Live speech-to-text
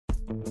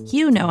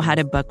You know how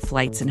to book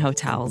flights and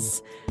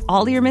hotels.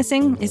 All you're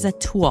missing is a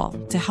tool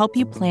to help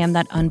you plan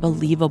that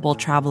unbelievable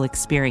travel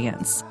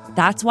experience.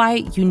 That's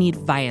why you need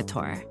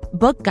Viator.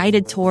 Book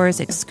guided tours,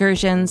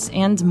 excursions,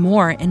 and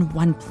more in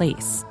one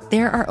place.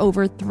 There are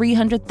over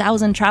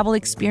 300,000 travel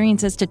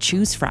experiences to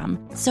choose from,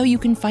 so you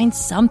can find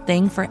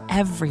something for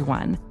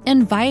everyone.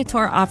 And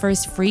Viator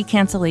offers free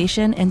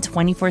cancellation and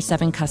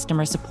 24/7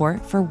 customer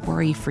support for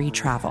worry-free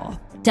travel.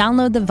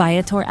 Download the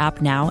Viator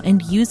app now and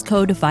use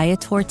code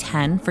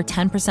Viator10 for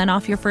 10%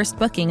 off your first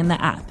booking in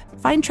the app.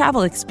 Find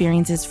travel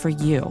experiences for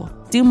you.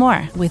 Do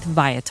more with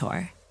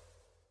Viator.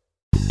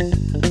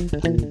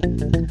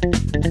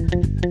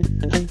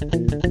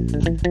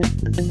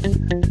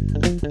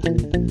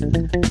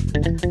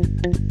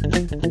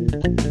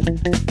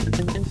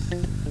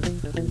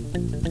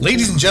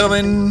 Ladies and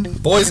gentlemen,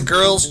 boys and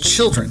girls,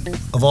 children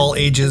of all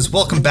ages,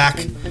 welcome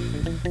back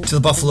to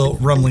the Buffalo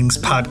Rumblings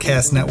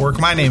Podcast Network.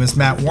 My name is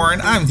Matt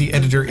Warren. I'm the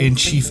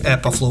editor-in-chief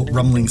at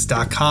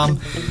BuffaloRumblings.com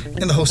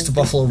and the host of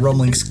Buffalo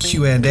Rumblings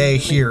Q&A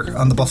here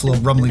on the Buffalo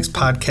Rumblings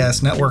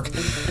Podcast Network.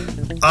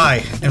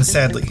 I am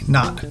sadly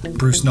not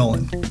Bruce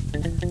Nolan.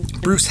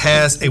 Bruce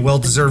has a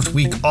well-deserved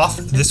week off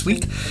this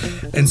week,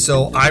 and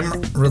so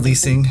I'm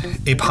releasing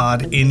a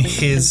pod in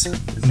his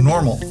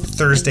normal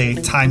Thursday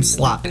time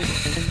slot.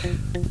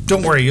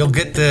 Don't worry, you'll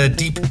get the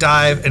deep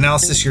dive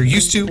analysis you're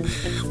used to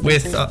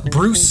with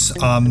Bruce.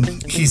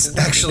 He's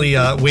actually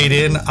weighed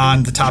in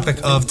on the topic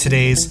of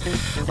today's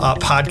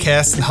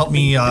podcast and helped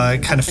me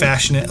kind of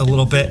fashion it a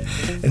little bit.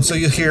 And so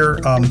you'll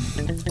hear a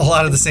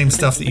lot of the same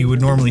stuff that you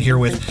would normally hear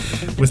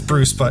with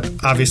Bruce, but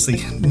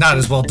obviously not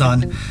as well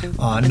done,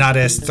 not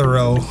as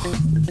thorough,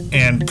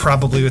 and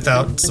probably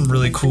without some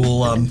really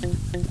cool,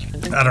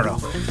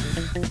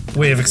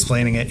 way of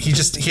explaining it. He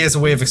has a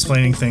way of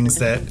explaining things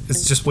that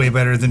is just way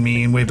better than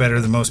me and way better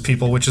than most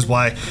people, which is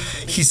why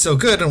he's so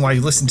good and why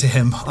you listen to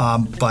him.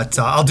 But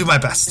I'll do my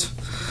best.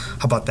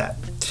 How about that?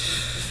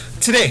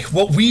 Today,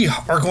 what we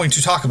are going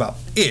to talk about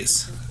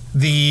is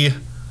the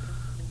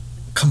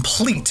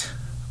complete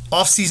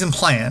offseason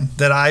plan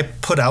that I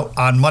put out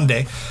on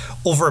Monday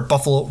over at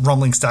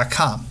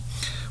BuffaloRumblings.com.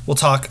 We'll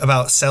talk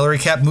about salary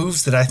cap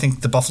moves that I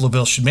think the Buffalo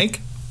Bills should make.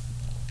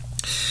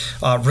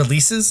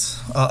 Releases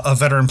of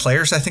veteran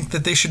players I think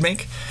that they should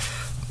make.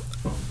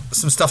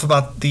 Some stuff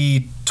about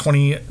the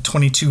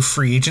 2022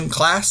 free agent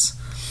class,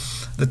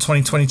 the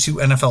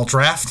 2022 NFL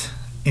draft,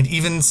 and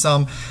even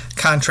some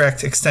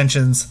contract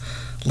extensions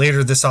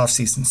later this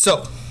offseason.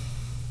 So,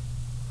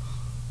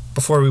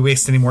 before we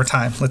waste any more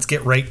time, let's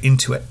get right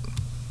into it.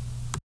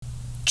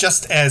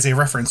 Just as a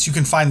reference, you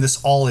can find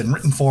this all in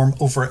written form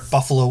over at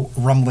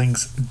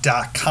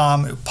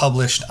BuffaloRumblings.com,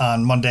 published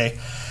on Monday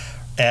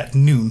at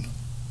noon.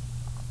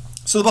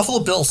 So the Buffalo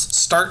Bills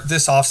start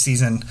this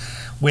offseason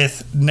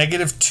with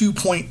negative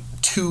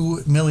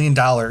 $2.2 million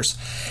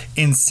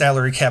in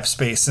salary cap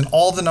space. And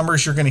all the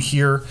numbers you're going to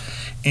hear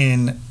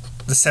in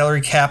the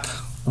salary cap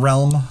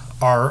realm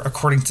are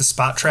according to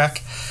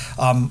SpotTrack.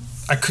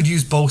 I could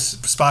use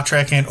both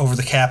SpotTrack and Over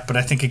the Cap, but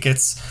I think it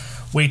gets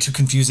way too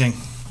confusing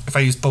if I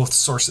use both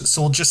sources.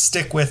 So we'll just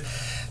stick with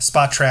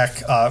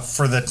SpotTrack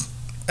for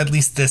at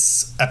least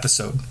this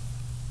episode.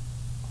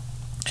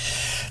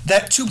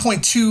 That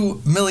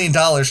 $2.2 million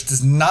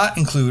does not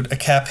include a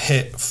cap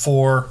hit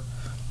for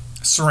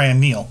Siran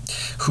Neal,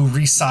 who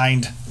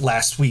re-signed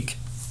last week.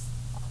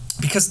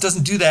 Because it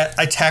doesn't do that,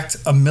 I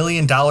tacked $1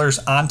 million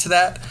onto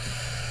that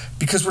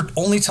because we're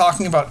only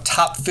talking about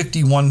top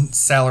 51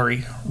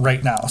 salary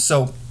right now.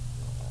 So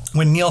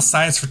when Neal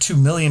signs for $2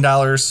 million,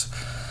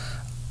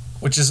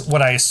 which is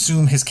what I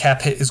assume his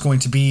cap hit is going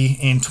to be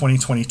in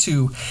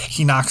 2022,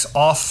 he knocks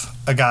off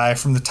a guy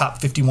from the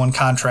top 51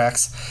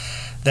 contracts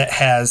that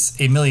has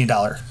 $1 million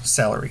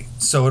salary.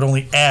 So it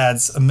only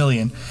adds $1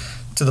 million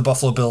to the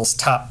Buffalo Bills'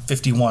 top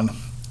 51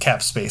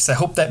 cap space. I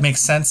hope that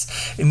makes sense.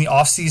 In the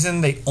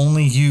offseason, they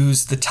only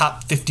use the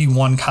top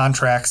 51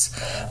 contracts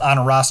on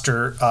a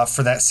roster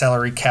for that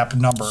salary cap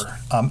number.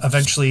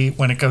 Eventually,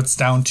 when it goes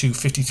down to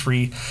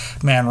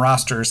 53-man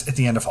rosters at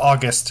the end of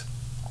August,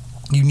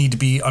 you need to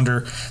be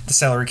under the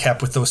salary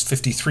cap with those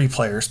 53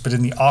 players. But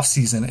in the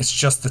offseason, it's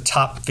just the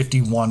top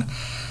 51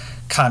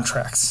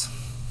 contracts.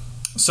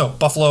 So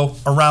Buffalo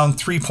around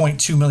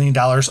 $3.2 million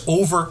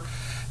over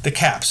the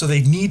cap. So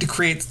they need to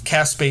create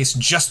cap space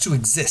just to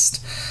exist,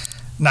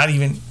 not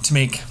even to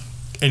make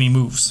any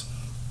moves.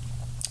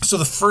 So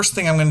the first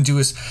thing I'm going to do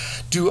is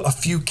do a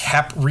few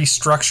cap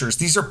restructures.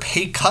 These are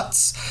pay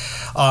cuts,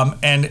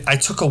 and I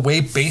took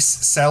away base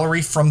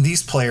salary from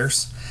these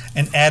players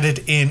and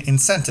added in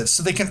incentives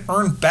so they can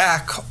earn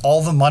back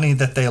all the money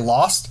that they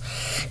lost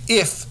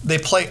if they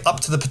play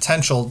up to the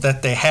potential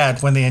that they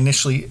had when they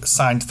initially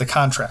signed the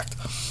contract.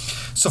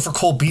 So for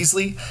Cole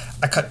Beasley,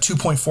 I cut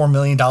 $2.4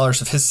 million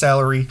of his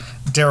salary,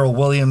 Darrell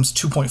Williams,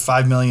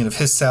 $2.5 million of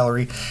his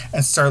salary,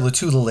 and Star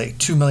Lotulelei,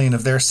 $2 million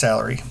of their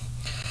salary.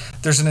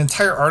 There's an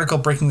entire article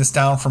breaking this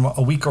down from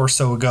a week or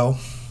so ago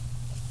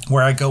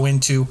where I go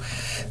into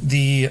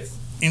the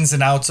ins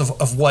and outs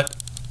of what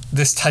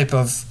this type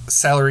of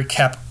salary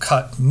cap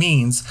cut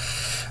means,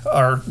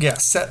 or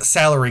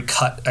salary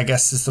cut, I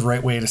guess is the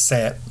right way to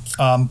say it.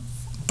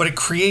 But it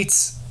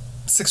creates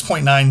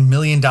 $6.9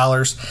 million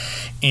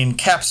in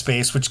cap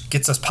space, which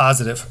gets us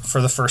positive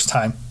for the first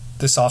time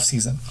this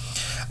offseason.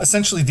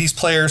 Essentially, these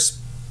players,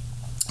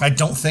 I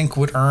don't think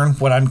would earn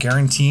what I'm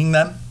guaranteeing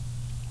them.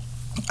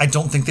 I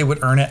don't think they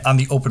would earn it on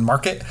the open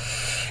market.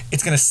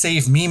 It's going to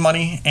save me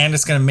money, and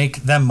it's going to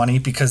make them money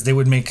because they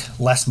would make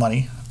less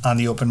money on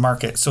the open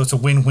market. So it's a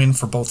win-win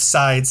for both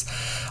sides.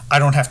 I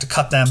don't have to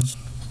cut them,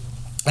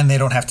 and they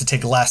don't have to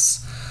take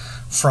less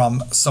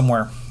from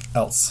somewhere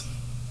else.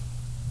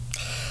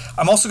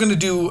 I'm also going to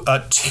do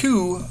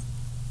 2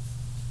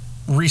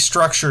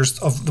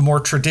 restructures of the more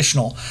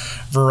traditional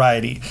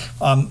variety.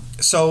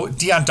 So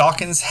Dion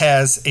Dawkins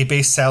has a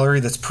base salary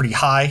that's pretty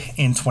high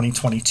in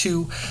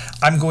 2022.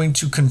 I'm going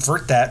to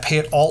convert that, pay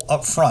it all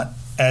up front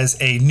as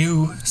a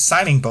new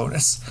signing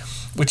bonus,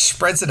 which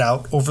spreads it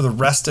out over the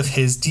rest of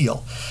his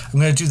deal. I'm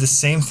going to do the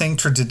same thing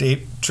to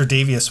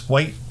Tre'Davious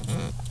White.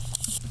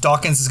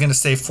 Dawkins is going to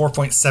save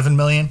 $4.7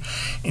 million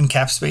in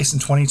cap space in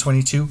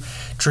 2022.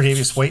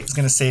 Tre'Davious White is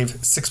going to save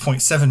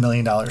 $6.7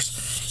 million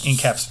in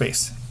cap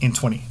space in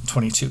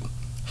 2022.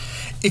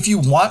 If you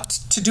want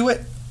to do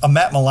it, a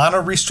Matt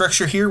Milano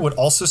restructure here would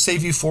also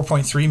save you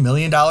 $4.3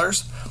 million.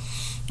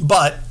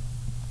 But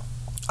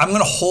I'm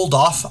going to hold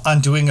off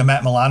on doing a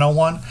Matt Milano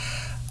one.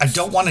 I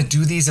don't want to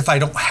do these if I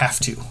don't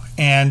have to.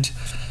 And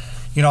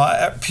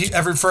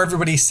for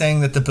everybody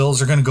saying that the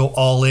Bills are going to go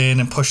all in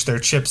and push their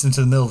chips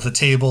into the middle of the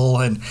table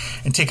and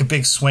take a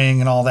big swing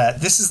and all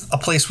that, this is a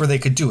place where they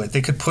could do it.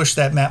 They could push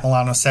that Matt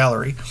Milano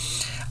salary.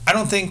 I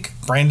don't think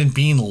Brandon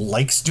Beane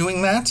likes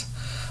doing that.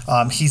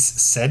 He's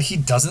said he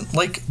doesn't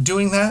like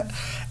doing that.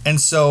 And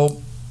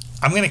so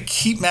I'm going to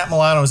keep Matt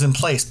Milano's in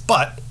place.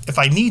 But if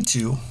I need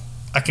to,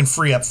 I can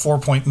free up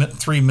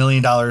 $4.3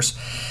 million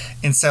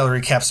in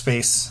salary cap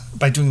space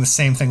by doing the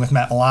same thing with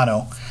Matt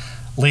Milano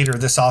later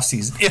this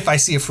offseason. If I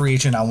see a free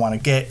agent I want to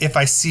get, if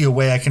I see a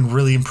way I can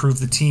really improve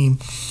the team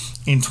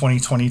in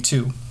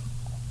 2022.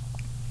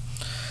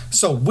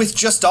 So with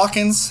just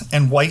Dawkins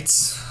and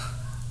White's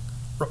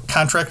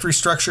contract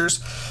restructures,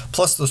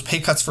 plus those pay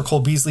cuts for Cole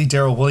Beasley,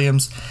 Darrell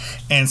Williams,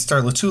 and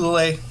Star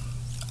Lotulelei,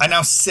 I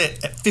now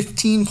sit at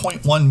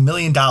 $15.1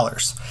 million.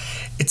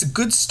 It's a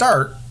good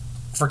start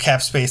for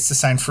cap space to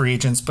sign free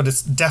agents, but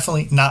it's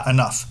definitely not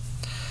enough.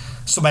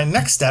 So my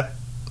next step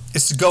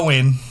is to go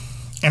in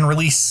and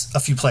release a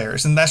few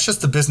players, and that's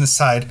just the business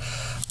side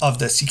of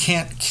this. You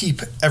can't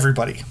keep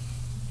everybody.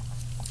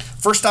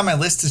 First on my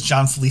list is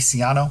John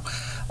Feliciano.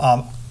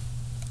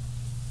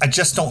 I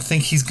just don't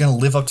think he's going to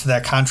live up to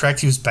that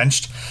contract. He was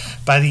benched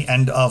by the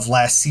end of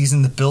last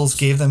season. The Bills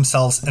gave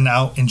themselves an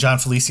out in John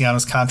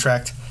Feliciano's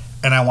contract,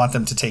 and I want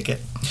them to take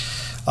it.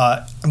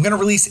 I'm going to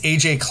release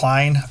A.J.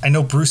 Klein. I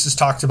know Bruce has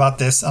talked about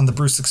this on the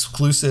Bruce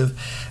exclusive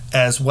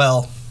as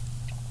well.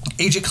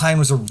 A.J. Klein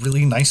was a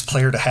really nice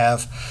player to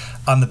have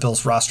on the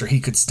Bills roster. He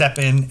could step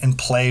in and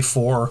play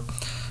for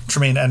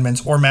Tremaine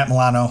Edmonds or Matt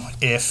Milano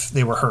if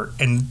they were hurt,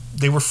 and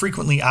they were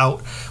frequently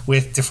out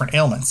with different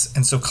ailments,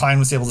 and so Klein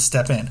was able to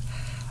step in.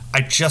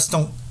 I just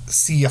don't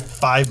see a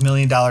 $5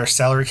 million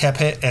salary cap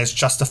hit as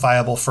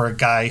justifiable for a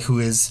guy who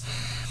is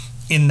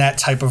in that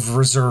type of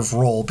reserve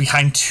role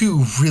behind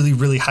 2 really,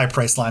 really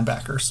high-priced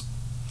linebackers.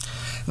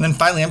 And then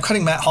finally, I'm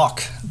cutting Matt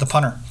Hawk, the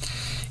punter.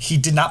 He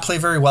did not play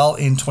very well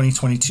in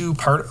 2021.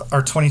 Part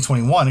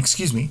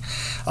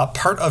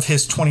of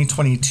his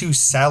 2022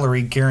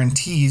 salary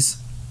guarantees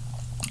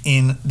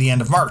in the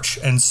end of March.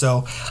 And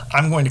so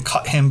I'm going to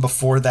cut him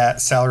before that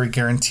salary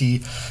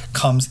guarantee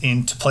comes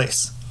into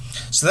place.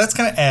 So that's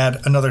going to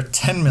add another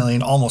 $10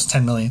 million, almost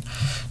 $10 million,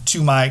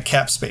 to my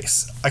cap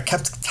space. I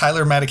kept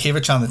Tyler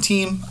Matakevich on the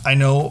team. I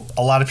know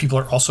a lot of people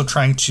are also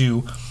trying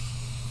to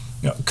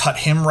cut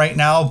him right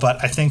now,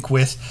 but I think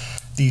with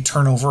the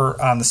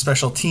turnover on the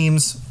special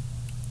teams,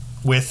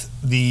 with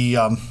the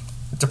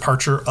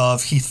departure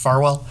of Heath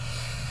Farwell,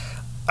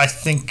 I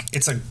think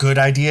it's a good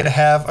idea to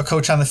have a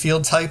coach on the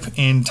field type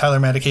in Tyler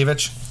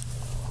Matakevich.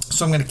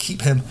 So I'm going to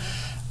keep him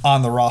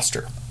on the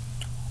roster.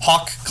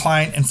 Hawk,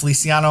 Klein, and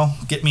Feliciano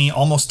get me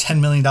almost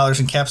 $10 million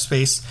in cap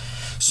space.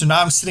 So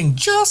now I'm sitting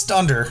just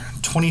under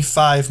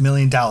 $25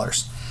 million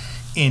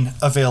in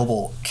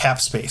available cap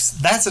space.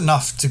 That's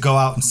enough to go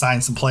out and sign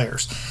some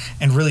players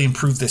and really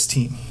improve this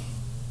team.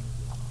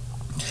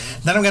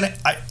 Then I'm going to,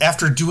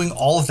 after doing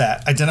all of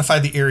that, identify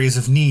the areas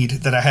of need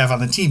that I have on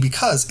the team,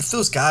 because if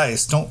those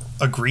guys don't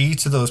agree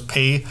to those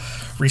pay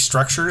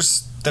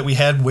restructures that we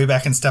had way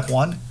back in step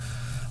 1,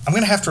 I'm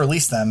going to have to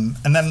release them,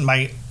 and then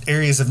my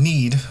areas of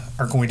need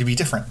are going to be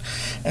different.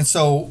 And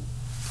so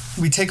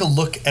we take a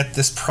look at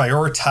this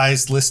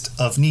prioritized list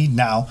of need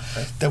now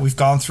that we've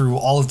gone through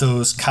all of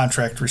those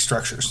contract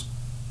restructures.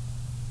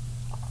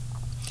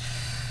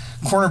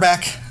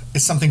 Cornerback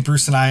is something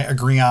Bruce and I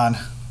agree on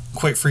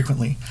quite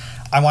frequently.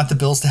 I want the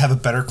Bills to have a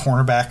better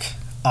cornerback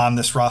on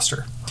this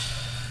roster.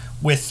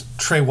 With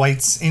Trey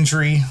White's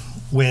injury,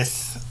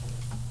 with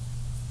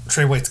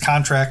Trey White's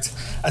contract,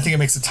 I think it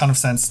makes a ton of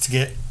sense to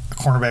get a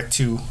cornerback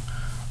 2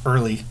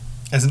 early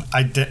as an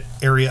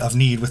area of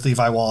need with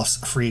Levi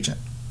Wallace, a free agent.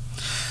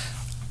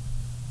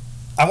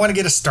 I want to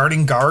get a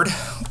starting guard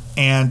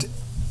and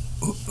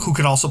who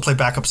can also play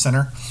backup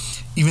center.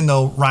 Even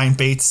though Ryan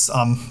Bates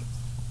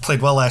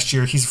played well last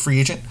year, he's a free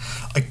agent.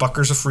 Ike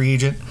Bucker's a free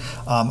agent.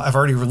 I've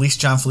already released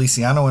John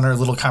Feliciano in our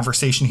little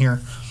conversation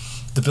here.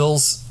 The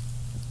Bills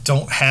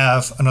don't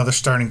have another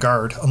starting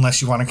guard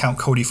unless you want to count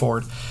Cody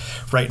Ford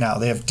right now.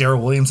 They have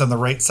Darrell Williams on the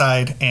right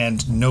side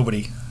and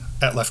nobody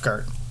at left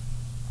guard.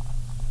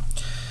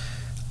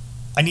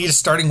 I need a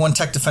starting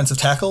one-tech defensive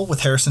tackle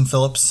with Harrison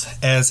Phillips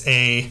as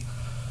a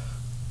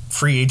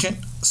free agent.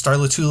 Star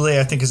Lotulelei,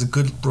 I think, is a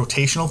good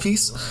rotational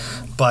piece,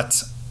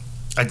 but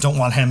I don't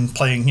want him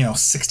playing,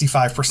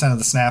 65% of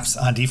the snaps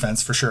on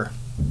defense for sure.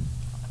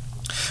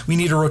 We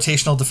need a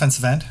rotational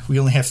defensive end. We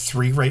only have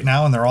 3 right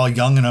now, and they're all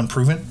young and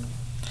unproven.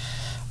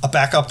 A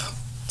backup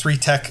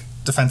 3-tech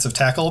defensive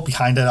tackle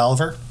behind Ed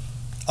Oliver.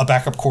 A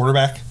backup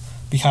quarterback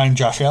behind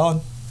Josh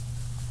Allen.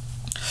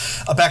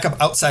 A backup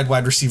outside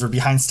wide receiver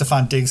behind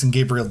Stephon Diggs and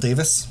Gabriel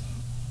Davis.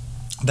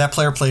 That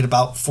player played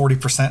about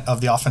 40% of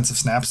the offensive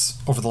snaps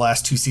over the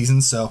last 2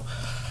 seasons, so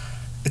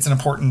it's an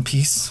important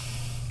piece.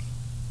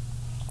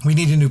 We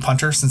need a new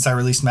punter since I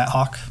released Matt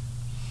Hawk.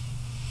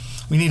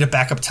 We need a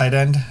backup tight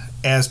end,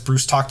 as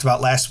Bruce talked about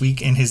last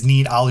week in his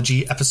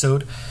Needology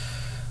episode.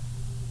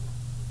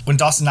 When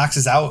Dawson Knox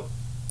is out,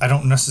 I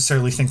don't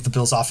necessarily think the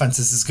Bills' offense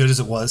is as good as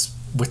it was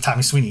with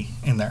Tommy Sweeney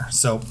in there,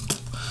 so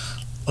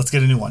let's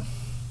get a new one.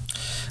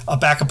 A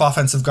backup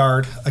offensive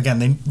guard. Again,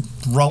 they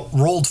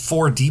rolled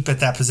 4 deep at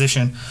that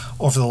position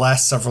over the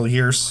last several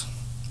years.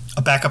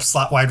 A backup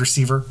slot wide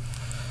receiver.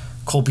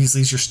 Cole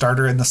Beasley's your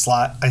starter in the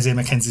slot. Isaiah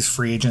McKenzie's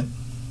free agent.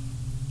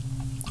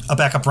 A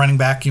backup running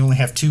back. You only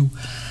have 2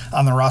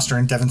 on the roster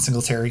in Devin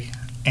Singletary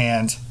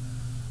and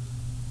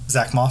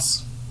Zach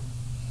Moss.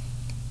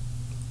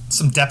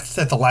 Some depth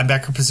at the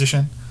linebacker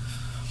position.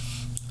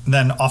 And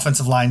then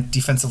offensive line,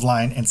 defensive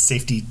line, and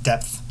safety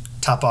depth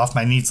top off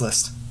my needs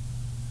list.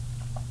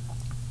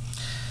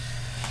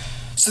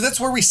 So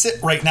that's where we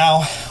sit right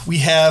now. We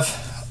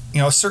have,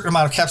 a certain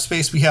amount of cap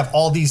space. We have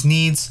all these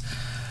needs.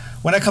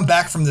 When I come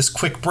back from this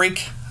quick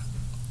break,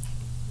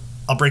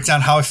 I'll break down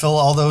how I fill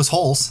all those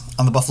holes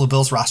on the Buffalo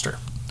Bills roster.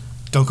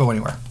 Don't go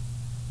anywhere.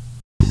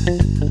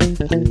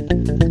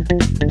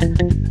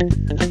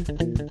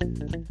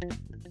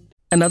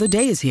 Another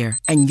day is here,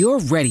 and you're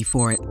ready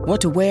for it. What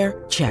to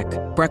wear? Check.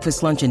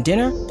 Breakfast, lunch, and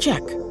dinner?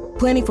 Check.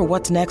 Planning for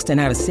what's next and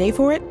how to save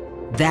for it?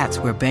 That's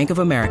where Bank of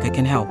America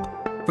can help.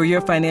 For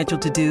your financial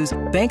to-dos,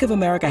 Bank of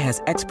America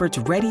has experts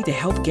ready to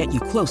help get you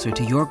closer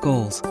to your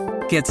goals.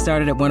 Get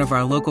started at one of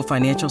our local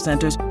financial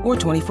centers or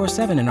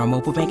 24/7 in our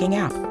mobile banking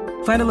app.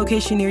 Find a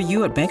location near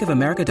you at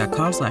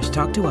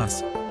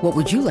bankofamerica.com/talktous. What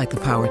would you like the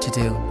power to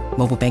do?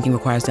 Mobile banking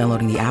requires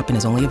downloading the app and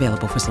is only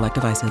available for select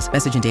devices.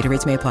 Message and data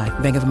rates may apply.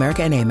 Bank of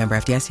America N.A., member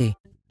FDIC.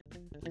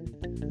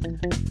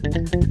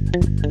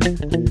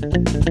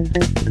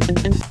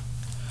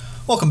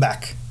 Welcome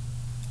back.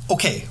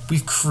 Okay,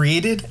 we've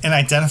created and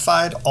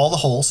identified all the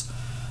holes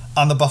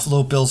on the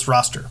Buffalo Bills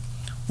roster.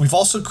 We've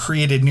also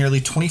created nearly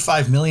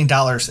 $25 million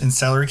in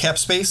salary cap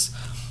space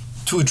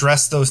to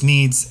address those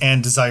needs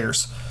and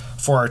desires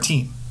for our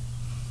team.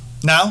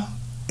 Now,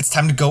 it's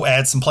time to go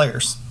add some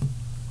players.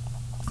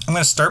 I'm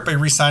going to start by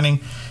re-signing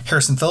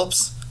Harrison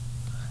Phillips.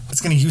 It's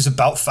going to use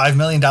about $5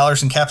 million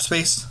in cap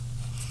space.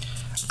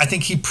 I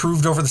think he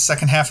proved over the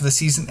second half of the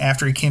season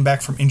after he came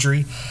back from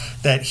injury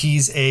that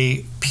he's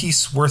a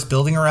piece worth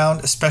building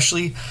around,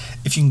 especially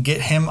if you can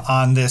get him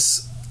on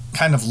this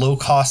kind of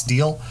low-cost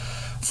deal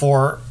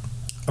for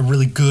a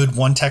really good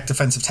one-tech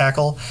defensive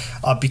tackle.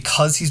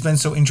 Because he's been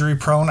so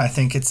injury-prone, I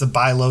think it's a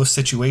buy low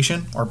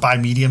situation, or buy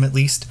medium at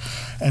least,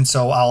 and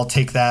so I'll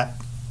take that.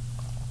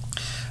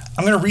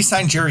 I'm going to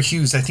re-sign Jerry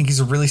Hughes. I think he's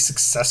a really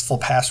successful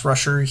pass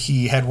rusher.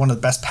 He had one of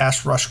the best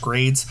pass rush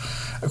grades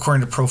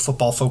according to Pro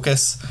Football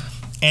Focus.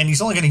 And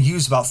he's only going to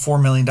use about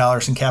 $4 million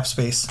in cap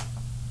space.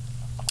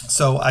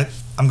 So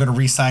I'm going to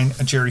re-sign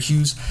Jerry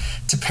Hughes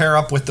to pair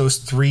up with those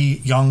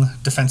 3 young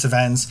defensive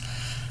ends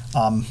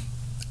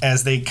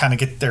as they kind of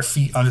get their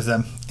feet under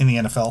them in the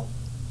NFL.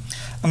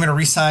 I'm going to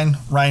re-sign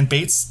Ryan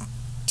Bates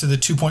to the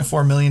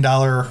 $2.4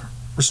 million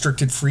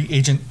restricted free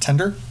agent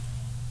tender.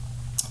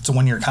 It's a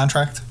 1-year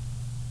contract.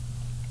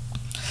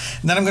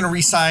 And then I'm going to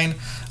re-sign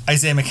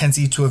Isaiah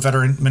McKenzie to a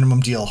veteran minimum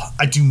deal.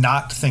 I do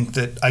not think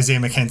that Isaiah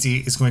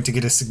McKenzie is going to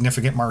get a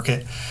significant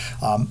market.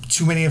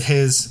 Too many of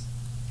his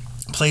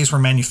plays were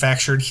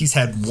manufactured. He's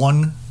had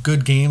 1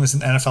 good game as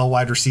an NFL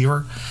wide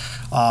receiver,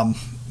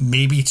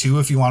 maybe 2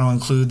 if you want to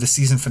include the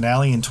season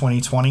finale in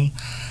 2020.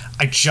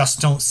 I just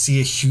don't see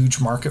a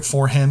huge market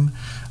for him.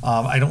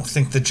 I don't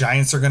think the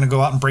Giants are going to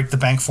go out and break the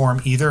bank for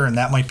him either, and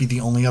that might be the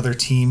only other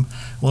team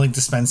willing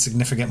to spend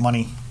significant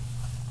money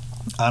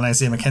on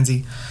Isaiah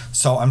McKenzie,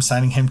 so I'm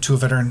signing him to a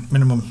veteran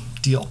minimum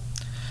deal.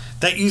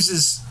 That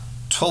uses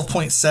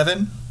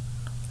 12.7,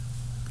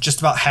 just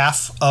about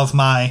half of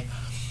my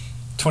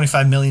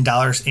 $25 million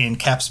in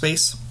cap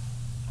space,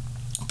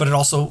 but it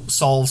also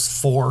solves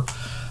 4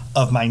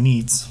 of my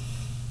needs.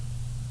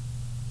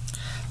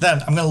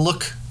 Then I'm going to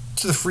look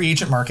to the free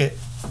agent market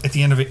at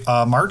the end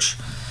of March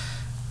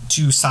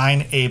to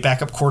sign a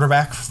backup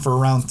quarterback for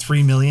around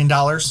 $3 million.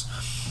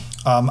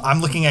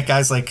 I'm looking at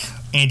guys like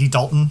Andy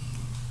Dalton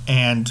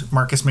and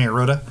Marcus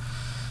Mariota.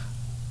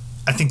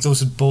 I think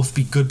those would both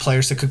be good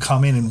players that could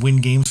come in and win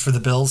games for the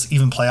Bills,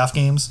 even playoff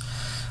games,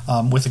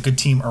 with a good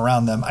team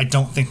around them. I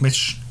don't think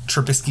Mitch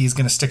Trubisky is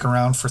going to stick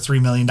around for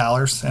 $3 million,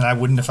 and I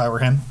wouldn't if I were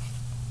him.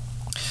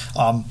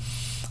 I'm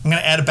going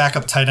to add a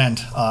backup tight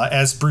end.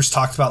 As Bruce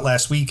talked about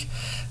last week,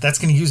 that's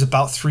going to use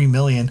about $3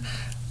 million.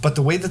 But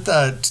the way that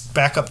the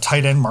backup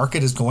tight end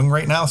market is going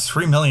right now,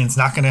 $3 million is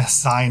not going to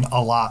sign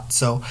a lot.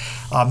 So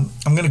I'm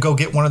going to go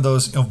get one of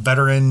those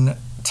veteran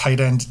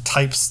tight end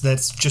types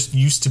that's just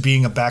used to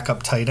being a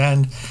backup tight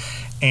end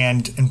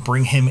and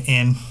bring him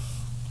in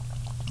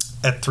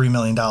at $3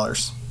 million.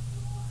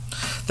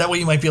 That way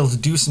you might be able to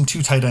do some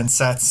 2 tight end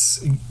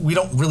sets. We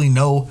don't really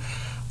know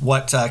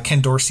what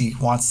Ken Dorsey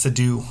wants to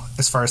do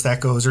as far as that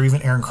goes, or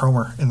even Aaron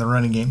Kromer in the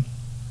running game.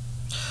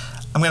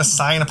 I'm going to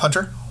sign a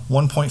punter,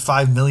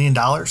 $1.5 million.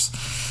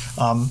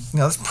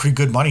 That's pretty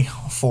good money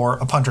for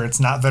a punter. It's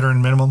not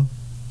veteran minimum.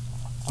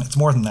 It's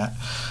more than that.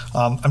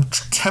 I'm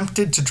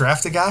tempted to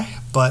draft a guy,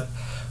 but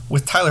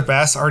with Tyler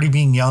Bass already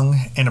being young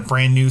and a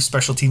brand new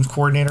special teams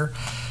coordinator,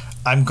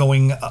 I'm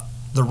going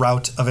the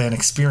route of an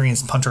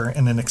experienced punter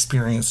and an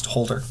experienced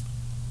holder.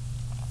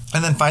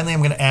 And then finally, I'm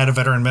going to add a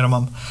veteran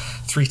minimum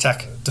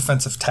 3-tech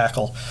defensive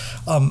tackle.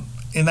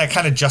 In that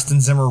kind of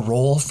Justin Zimmer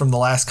role from the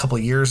last couple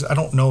of years, I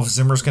don't know if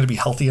Zimmer's going to be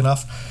healthy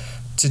enough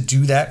to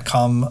do that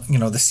come,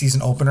 the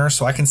season opener.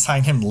 So I can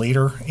sign him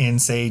later in,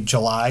 say,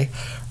 July,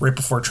 right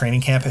before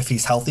training camp if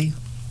he's healthy.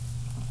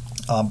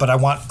 But I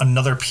want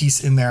another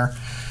piece in there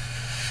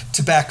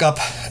to back up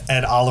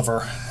Ed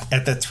Oliver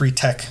at that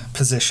 3-tech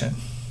position.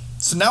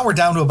 So now we're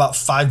down to about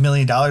 $5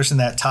 million in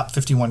that top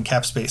 51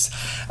 cap space.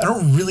 I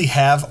don't really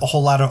have a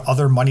whole lot of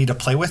other money to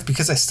play with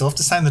because I still have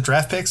to sign the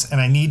draft picks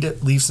and I need to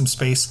leave some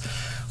space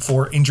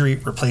for injury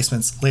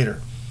replacements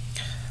later.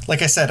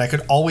 Like I said, I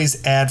could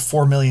always add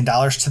 $4 million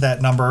to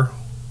that number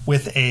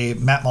with a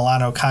Matt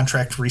Milano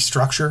contract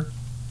restructure,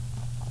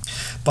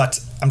 but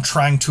I'm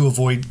trying to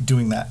avoid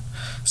doing that.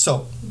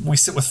 So we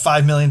sit with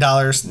 $5 million.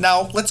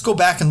 Now let's go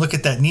back and look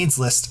at that needs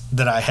list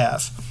that I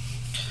have.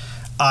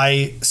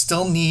 I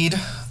still need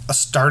a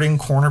starting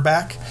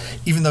cornerback,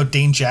 even though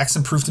Dane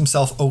Jackson proved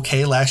himself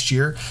okay last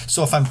year.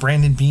 So if I'm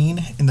Brandon Beane,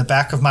 in the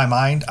back of my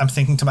mind, I'm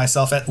thinking to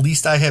myself, at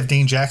least I have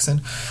Dane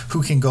Jackson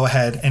who can go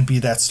ahead and be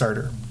that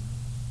starter.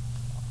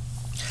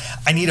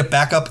 I need a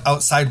backup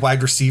outside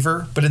wide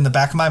receiver, but in the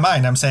back of my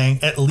mind, I'm saying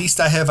at least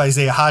I have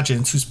Isaiah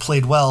Hodgins, who's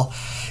played well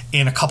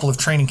in a couple of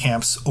training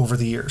camps over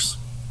the years.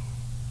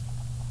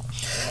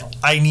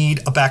 I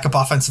need a backup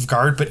offensive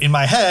guard, but in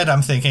my head,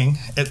 I'm thinking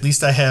at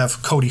least I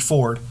have Cody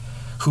Ford,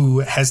 who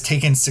has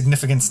taken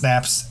significant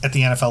snaps at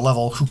the NFL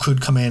level, who could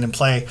come in and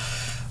play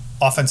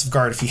offensive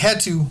guard if he had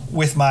to,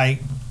 with my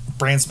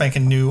brand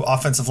spanking new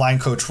offensive line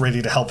coach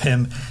ready to help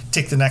him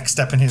take the next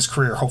step in his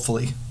career,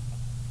 hopefully.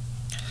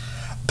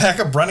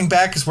 Backup running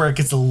back is where it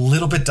gets a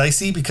little bit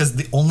dicey because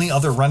the only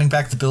other running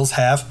back the Bills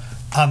have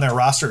on their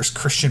roster is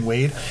Christian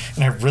Wade,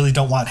 and I really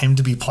don't want him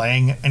to be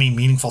playing any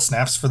meaningful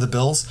snaps for the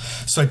Bills.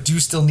 So I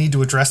do still need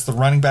to address the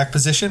running back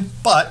position,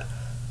 but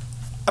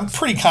I'm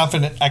pretty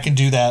confident I can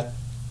do that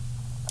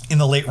in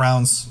the late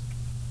rounds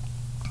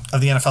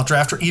of the NFL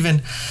draft or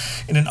even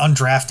in an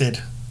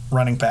undrafted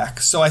running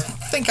back. So I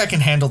think I can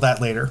handle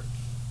that later.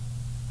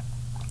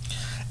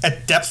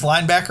 At depth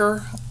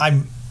linebacker,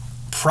 I'm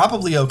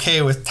probably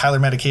okay with Tyler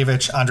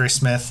Matakevich, Andre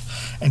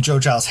Smith, and Joe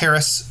Giles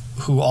Harris,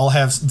 who all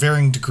have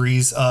varying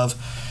degrees of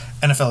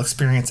NFL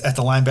experience at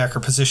the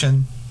linebacker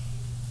position.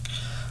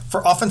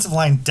 For offensive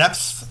line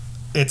depth,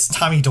 it's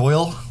Tommy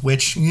Doyle,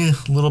 which a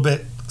little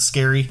bit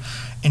scary,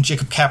 and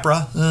Jacob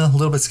Capra, a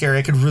little bit scary.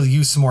 I could really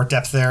use some more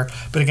depth there,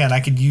 but again, I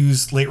could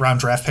use late round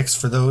draft picks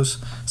for those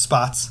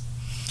spots.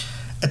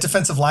 At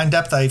defensive line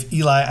depth, I have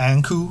Eli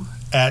Anku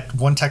at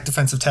 1-tech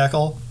defensive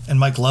tackle and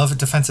Mike Love at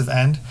defensive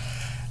end.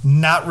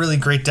 Not really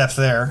great depth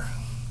there.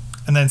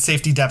 And then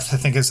safety depth, I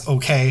think, is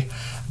okay.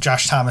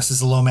 Josh Thomas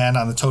is a low man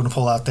on the totem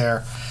pole out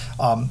there,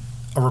 a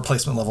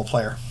replacement level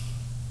player.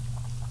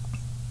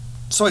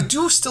 So I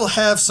do still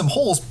have some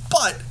holes,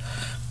 but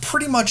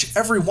pretty much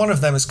every one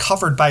of them is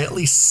covered by at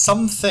least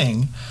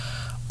something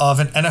of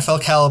an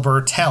NFL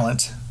caliber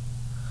talent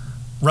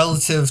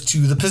relative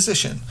to the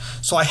position.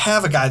 So I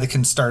have a guy that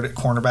can start at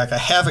cornerback. I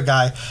have a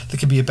guy that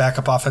can be a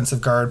backup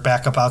offensive guard,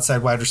 backup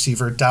outside wide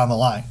receiver down the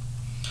line.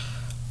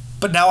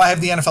 But now I have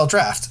the NFL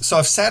draft. So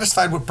I've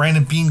satisfied what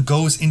Brandon Beane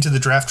goes into the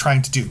draft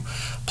trying to do.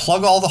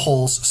 Plug all the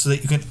holes so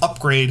that you can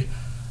upgrade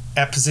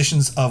at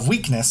positions of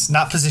weakness,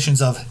 not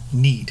positions of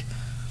need.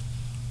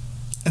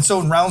 And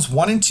so in rounds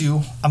 1 and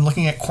 2, I'm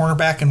looking at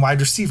cornerback and wide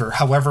receiver,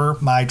 however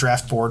my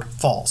draft board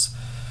falls.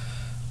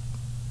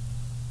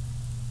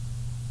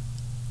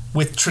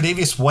 With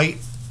Tre'Davious White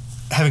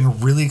having a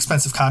really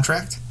expensive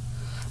contract,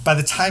 by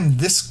the time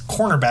this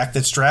cornerback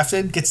that's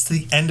drafted gets to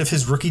the end of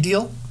his rookie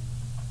deal,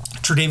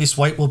 Tre'Davious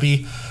White will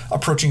be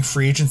approaching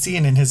free agency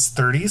and in his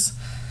 30s.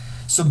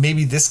 So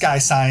maybe this guy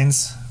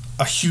signs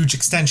a huge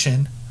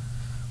extension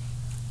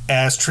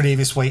as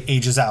Tre'Davious White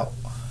ages out.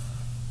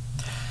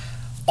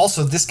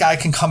 Also, this guy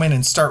can come in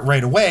and start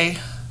right away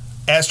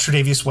as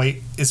Tre'Davious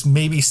White is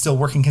maybe still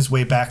working his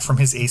way back from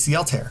his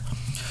ACL tear.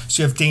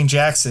 So you have Dane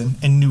Jackson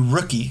and new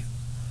rookie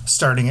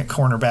starting at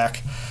cornerback,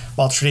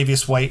 while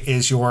Tre'Davious White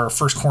is your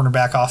first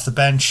cornerback off the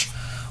bench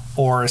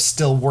or is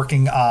still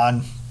working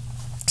on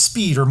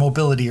speed or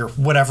mobility or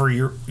whatever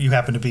you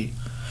happen to be.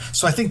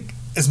 So I think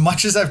as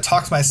much as I've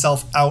talked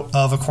myself out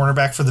of a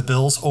cornerback for the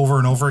Bills over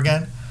and over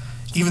again,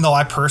 even though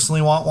I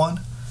personally want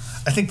one,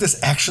 I think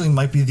this actually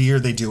might be the year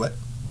they do it.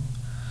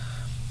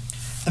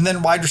 And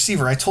then wide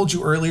receiver, I told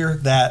you earlier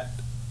that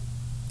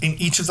in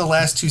each of the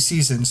last 2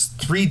 seasons,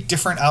 3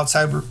 different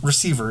outside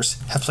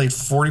receivers have played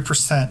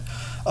 40%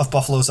 of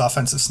Buffalo's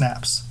offensive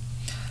snaps.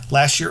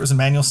 Last year it was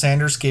Emmanuel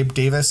Sanders, Gabe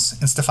Davis,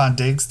 and Stephon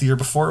Diggs. The year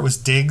before it was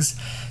Diggs,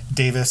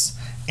 Davis,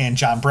 and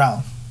John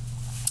Brown.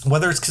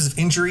 Whether it's because of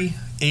injury,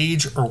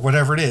 age, or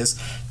whatever it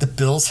is, the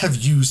Bills have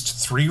used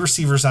 3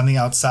 receivers on the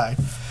outside.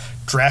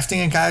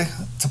 Drafting a guy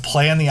to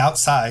play on the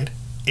outside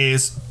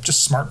is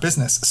just smart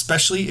business,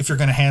 especially if you're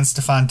going to hand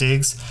Stephon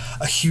Diggs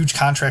a huge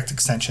contract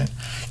extension.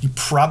 You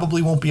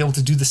probably won't be able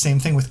to do the same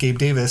thing with Gabe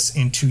Davis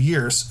in 2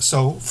 years.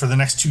 So for the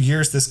next 2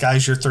 years, this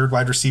guy's your third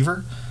wide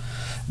receiver.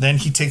 Then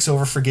he takes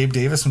over for Gabe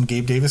Davis when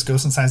Gabe Davis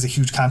goes and signs a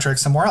huge contract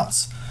somewhere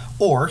else.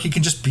 Or he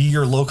can just be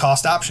your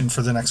low-cost option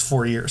for the next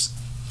 4 years.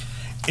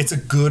 It's a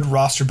good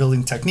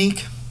roster-building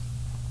technique.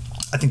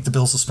 I think the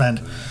Bills will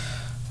spend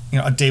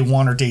a day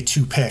 1 or day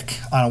 2 pick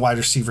on a wide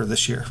receiver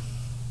this year.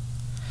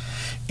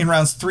 In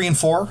rounds 3 and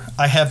 4,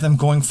 I have them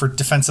going for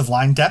defensive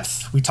line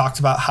depth. We talked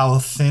about how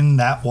thin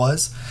that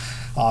was.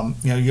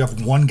 You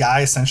have one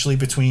guy essentially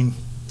between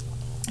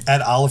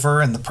Ed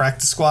Oliver and the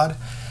practice squad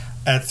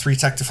at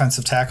 3-tech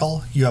defensive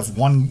tackle. You have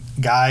one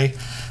guy.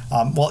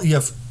 You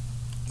have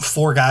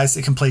 4 guys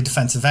that can play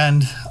defensive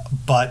end,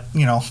 but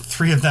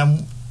 3 of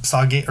them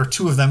saw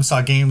 2 of them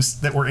saw games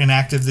that were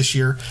inactive this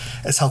year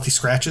as healthy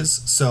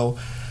scratches. So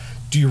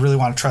do you really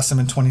want to trust them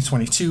in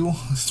 2022?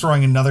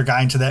 Throwing another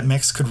guy into that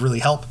mix could really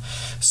help.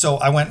 So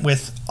I went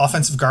with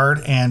offensive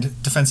guard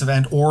and defensive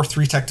end or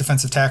 3-tech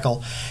defensive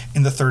tackle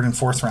in the 3rd and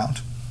 4th round.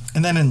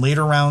 And then in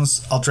later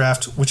rounds, I'll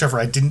draft whichever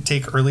I didn't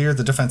take earlier,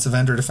 the defensive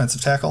end or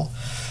defensive tackle,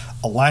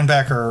 a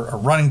linebacker, a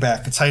running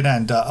back, a tight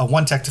end, a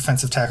 1-tech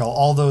defensive tackle,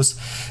 all those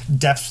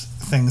depth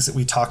things that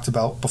we talked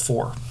about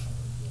before.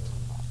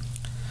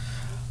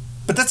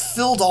 But that's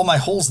filled all my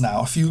holes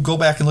now. If you go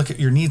back and look at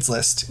your needs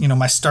list,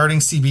 my starting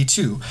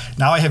CB2,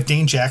 now I have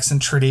Dane Jackson,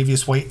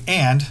 Tre'Davious White,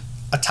 and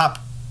a top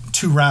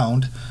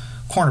 2-round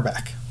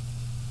cornerback.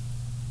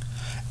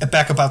 At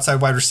backup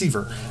outside wide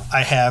receiver,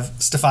 I have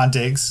Stephon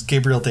Diggs,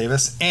 Gabriel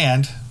Davis,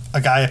 and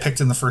a guy I picked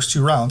in the first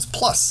 2 rounds,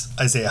 plus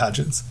Isaiah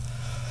Hodgins.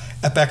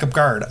 At backup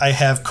guard, I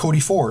have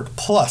Cody Ford,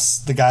 plus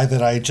the guy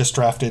that I just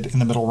drafted in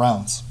the middle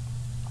rounds.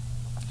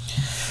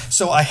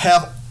 So I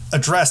have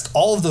addressed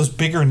all of those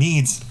bigger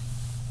needs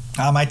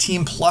on my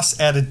team, plus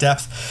added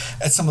depth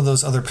at some of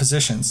those other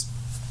positions.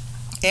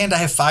 And I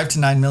have $5 to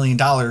 $9 million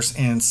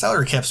in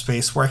salary cap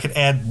space where I could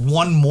add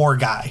one more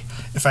guy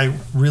if I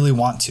really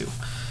want to.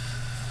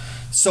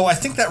 So I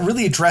think that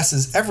really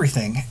addresses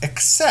everything,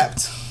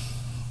 except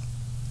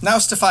now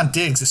Stephon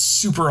Diggs is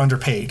super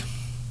underpaid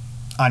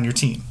on your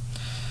team.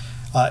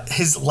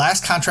 His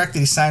last contract that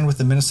he signed with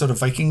the Minnesota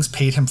Vikings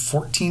paid him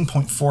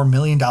 $14.4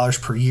 million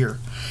per year.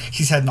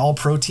 He's had an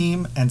all-pro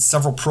team and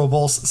several Pro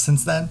Bowls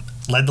since then,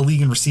 led the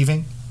league in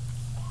receiving.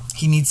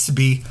 He needs to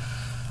be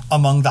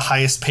among the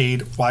highest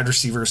paid wide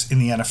receivers in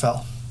the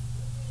NFL.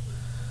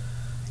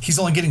 He's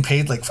only getting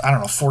paid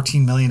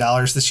 $14 million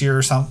this year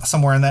or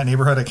somewhere in that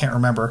neighborhood. I can't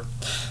remember.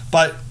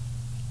 But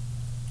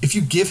if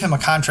you give him a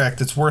contract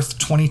that's worth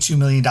 $22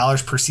 million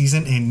per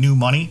season in new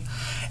money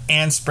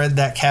and spread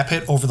that cap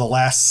hit over the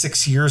last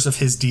 6 years of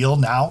his deal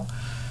now,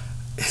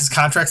 his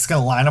contract's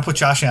going to line up with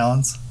Josh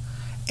Allen's,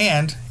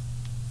 and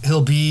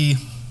he'll be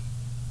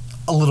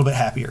a little bit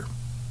happier.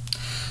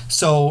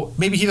 So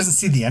maybe he doesn't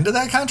see the end of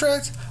that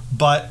contract,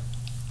 but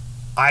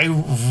I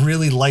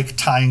really like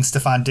tying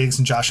Stephon Diggs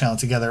and Josh Allen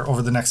together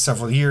over the next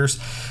several years.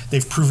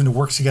 They've proven to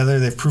work together.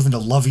 They've proven to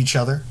love each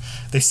other.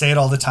 They say it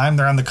all the time.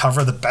 They're on the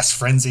cover of the Best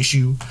Friends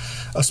issue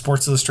of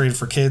Sports Illustrated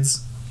for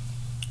Kids.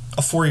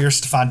 A 4-year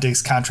Stephon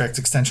Diggs contract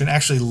extension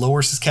actually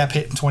lowers his cap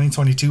hit in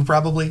 2022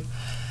 probably,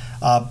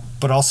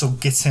 but also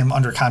gets him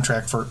under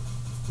contract for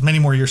many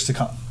more years to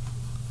come.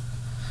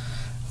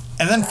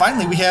 And then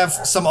finally, we have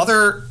some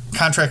other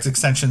contract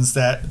extensions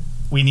that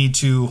we need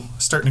to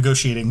start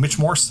negotiating. Mitch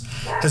Morse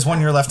has 1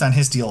 year left on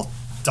his deal.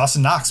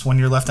 Dawson Knox, 1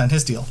 year left on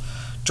his deal.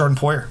 Jordan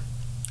Poyer,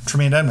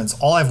 Tremaine Edmonds,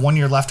 all have 1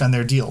 year left on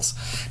their deals.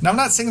 Now, I'm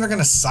not saying they're going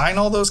to sign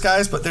all those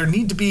guys, but there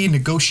need to be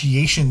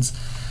negotiations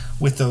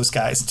with those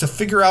guys to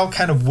figure out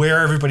kind of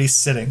where everybody's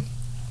sitting.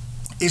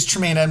 Is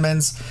Tremaine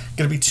Edmonds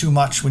going to be too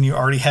much when you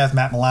already have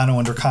Matt Milano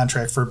under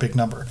contract for a big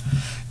number?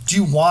 Do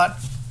you want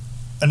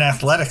an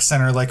athletic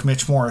center like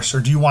Mitch Morse,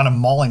 or do you want a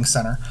mauling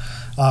center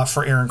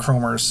for Aaron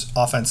Cromer's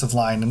offensive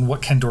line and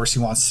what Ken Dorsey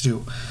wants to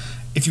do?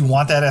 if you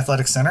want that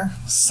athletic center,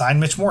 sign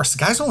Mitch Morse. The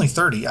guy's only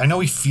 30. I know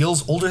he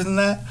feels older than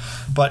that,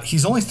 but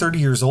he's only 30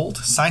 years old.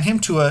 Sign him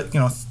to a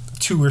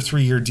 2 or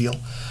 3 year deal.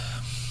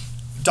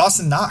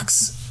 Dawson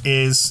Knox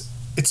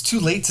it's too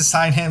late to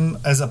sign him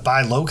as a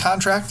buy low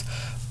contract,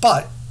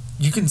 but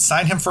you can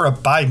sign him for a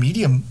buy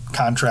medium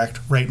contract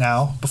right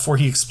now before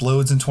he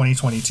explodes in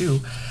 2022.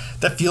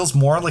 That feels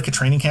more like a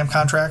training camp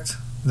contract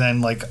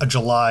than like a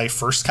July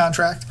 1st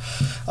contract.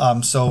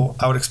 So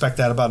I would expect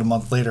that about a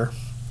month later.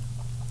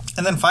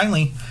 And then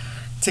finally,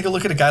 take a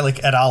look at a guy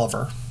like Ed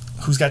Oliver,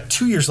 who's got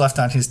 2 years left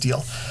on his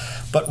deal.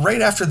 But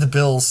right after the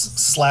Bills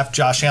slapped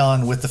Josh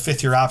Allen with the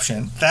 5th-year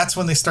option, that's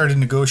when they started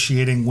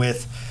negotiating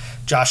with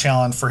Josh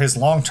Allen for his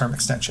long-term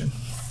extension.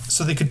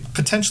 So they could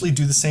potentially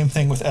do the same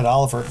thing with Ed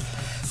Oliver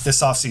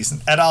this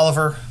offseason. Ed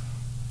Oliver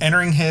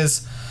entering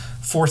his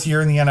 4th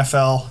year in the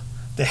NFL.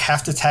 They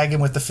have to tag him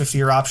with the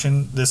 5th-year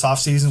option this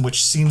offseason,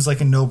 which seems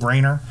like a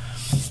no-brainer.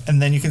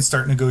 And then you can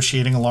start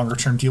negotiating a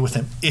longer-term deal with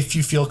him if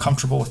you feel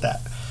comfortable with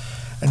that.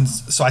 And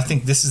so I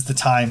think this is the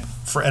time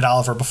for Ed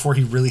Oliver before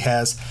he really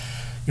has,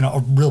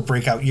 a real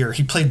breakout year.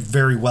 He played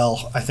very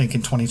well, I think,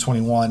 in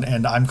 2021,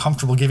 and I'm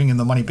comfortable giving him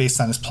the money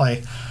based on his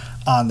play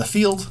on the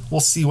field. We'll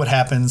see what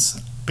happens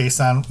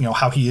based on,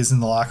 how he is in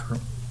the locker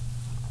room.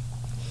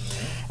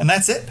 And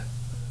that's it.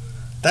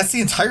 That's the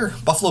entire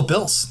Buffalo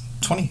Bills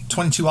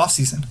 2022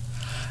 offseason.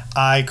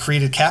 I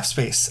created cap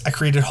space. I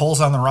created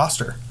holes on the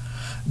roster.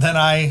 Then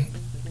I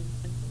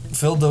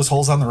filled those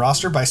holes on the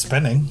roster by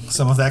spending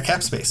some of that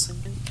cap space.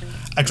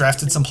 I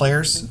drafted some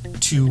players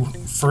to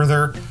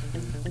further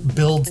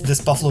build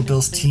this Buffalo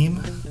Bills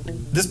team.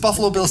 This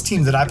Buffalo Bills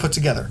team that I put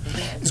together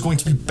is going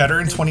to be better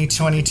in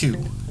 2022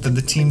 than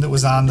the team that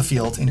was on the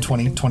field in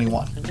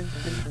 2021.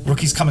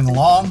 Rookies coming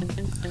along,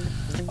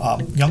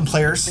 young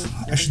players,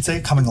 I should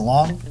say, coming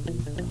along,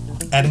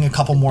 adding a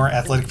couple more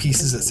athletic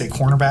pieces at, say,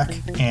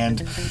 cornerback,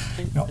 and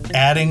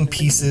adding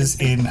pieces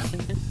in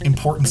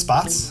important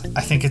spots.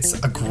 I think it's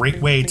a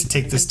great way to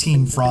take this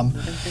team from,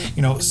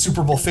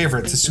 Super Bowl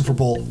favorite to Super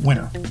Bowl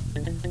winner.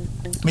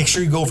 Make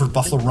sure you go over to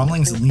Buffalo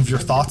Rumblings and leave your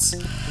thoughts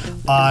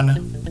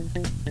on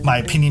my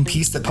opinion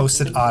piece that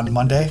posted on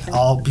Monday.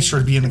 I'll be sure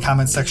to be in the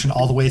comments section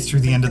all the way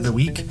through the end of the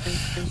week.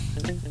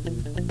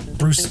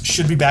 Bruce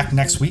should be back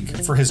next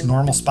week for his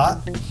normal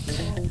spot.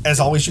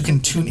 As always, you can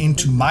tune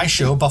into my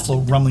show, Buffalo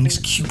Rumblings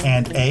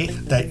Q&A,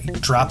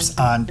 that drops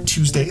on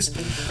Tuesdays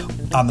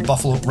on the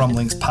Buffalo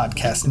Rumblings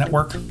Podcast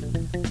Network.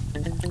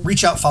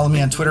 Reach out, follow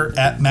me on Twitter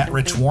at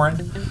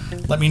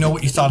MattRichWarren. Let me know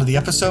what you thought of the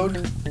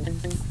episode.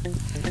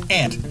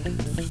 And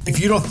if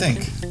you don't think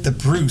that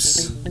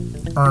Bruce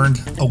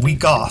earned a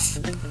week off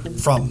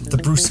from the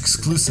Bruce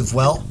exclusive,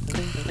 well,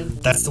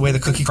 that's the way the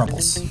cookie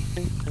crumbles.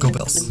 Go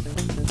Bills.